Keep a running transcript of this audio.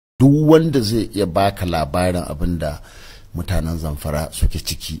duk wanda zai iya baka labarin abin da mutanen Zamfara suke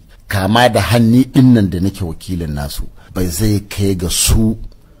ciki kama da hanni dinnan da nake wakilin nasu bai zai kai ga su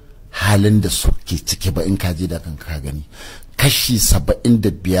halin da suke ciki ba in kaje da kanka ka gani kashi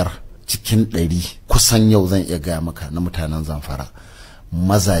 75 cikin 100 kusan yau zan iya gaya maka na mutanen Zamfara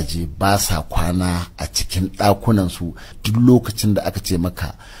mazaje ba sa kwana a cikin ɗakunansu duk lokacin da aka ce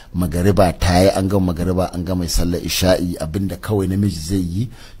maka magariba ta yi an gama magariba an gama sallar isha'i abinda kawai namiji zai yi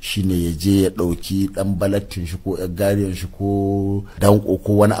shine ya je ya ɗauki ɗan balattin shi ko gariyan shi ko danko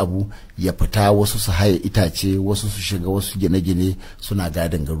ko wani abu ya fita wasu su haye itace wasu su shiga wasu gine-gine suna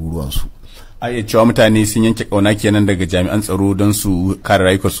gadin garuruwansu. A iya cewa mutane sun yanke kauna kenan daga jami'an tsaro don su kare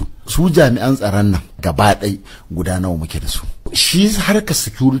rayukansu. Su jami'an tsaron nan gaba ɗai guda nawa muke da su. Shi harkar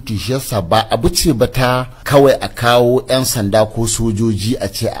security shi yasa ba abu ce ba ta kawai a kawo 'yan sanda ko sojoji a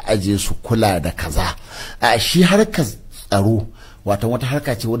ce a aje su kula da kaza. A shi harkar tsaro wata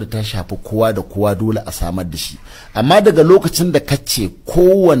harka ce wadda ta shafi kowa da kowa dole a samar da shi. Amma daga lokacin da ka ce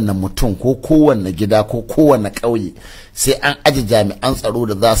kowanne mutum ko kowanne gida ko kowanne ƙauye sai an aje jami'an tsaro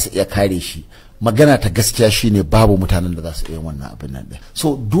da za su iya kare shi, magana ta gaskiya shine babu mutanen da za su iya wannan abin nan.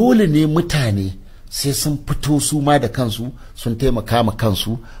 So dole ne mutane sai sun fito su ma da kansu sun taimaka ma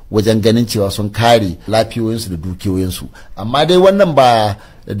kansu wajen ganin cewa sun kare lafiyoyinsu da dukiyoyinsu. Amma dai wannan ba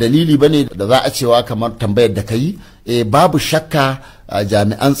dalili bane da za a cewa kamar tambayar da kai babu shakka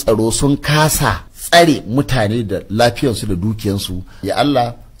jami'an tsaro sun kasa tsare mutane da lafiyarsu da dukiyansu ya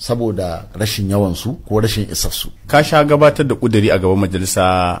Allah saboda rashin yawansu ko rashin isassu. Ka sha gabatar da kuduri a gaban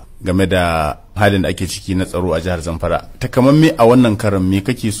majalisa game da halin da ake ciki na tsaro a jihar Zamfara. Takamamme a wannan karan me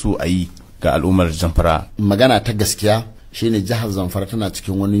kake so a yi ga al'ummar Zamfara? Magana ta gaskiya shine jihar Zamfara tana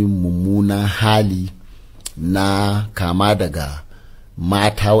cikin wani mummunan hali na kama daga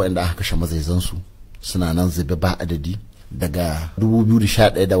mata waɗanda aka kashe mazaizansu suna nan zube ba adadi daga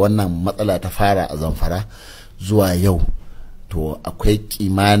 2011 da wannan matsala ta fara a Zamfara zuwa yau to akwai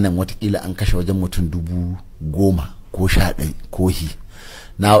kimanin watakila an kashe wajen mutum 10,000 ko 11 ko hi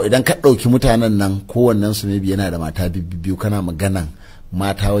na idan ka ɗauki mutanen nan kowannen su maybe yana da mata biyu kana maganan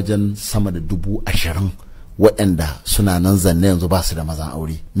mata wajen sama da 20,000 waɗanda suna nan zanne yanzu ba su da mazan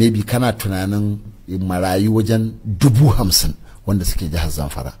aure maybe kana tunanin marayu wajen 50,000 wanda suke jihar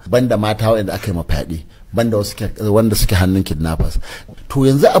Zamfara banda mata waɗanda aka yi mafyaɗe banda wanda suke hannun kidnappers. To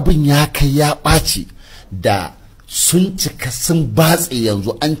yanzu abin ya kai ya ɓaci da sun cika sun batse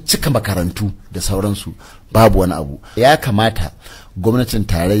yanzu an cika makarantu da sauransu babu wani abu. Ya kamata gwamnatin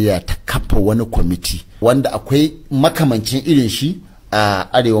tarayya ta kafa wani kwamiti wanda akwai makamancin irin shi a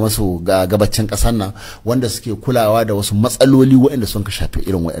arewa maso gabacin ƙasar nan wanda suke kulawa da wasu matsaloli waɗanda sun ka shafi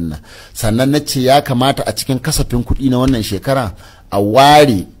irin waɗannan. Sannan na ce ya kamata a cikin kasafin kuɗi na wannan shekara a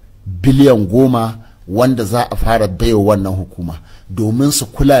ware biliyan 10 wanda za a fara baiwa wannan hukuma domin su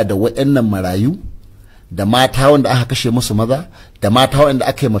kula da waɗannan marayu da mata wanda aka kashe musu maza da mata waɗanda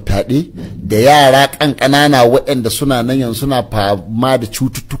aka yi mafyaɗe da yara ƙanƙanana waɗanda suna nan yanzu suna fama da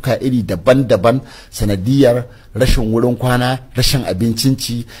cututtuka iri daban-daban sanadiyar rashin wurin kwana rashin abincin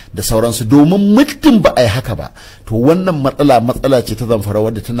ci da sauransu domin muddin ba a yi haka ba to wannan matsala ce ta Zamfara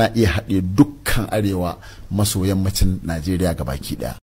wadda tana iya haɗe dukkan arewa maso yammacin Najeriya gabaki ɗaya.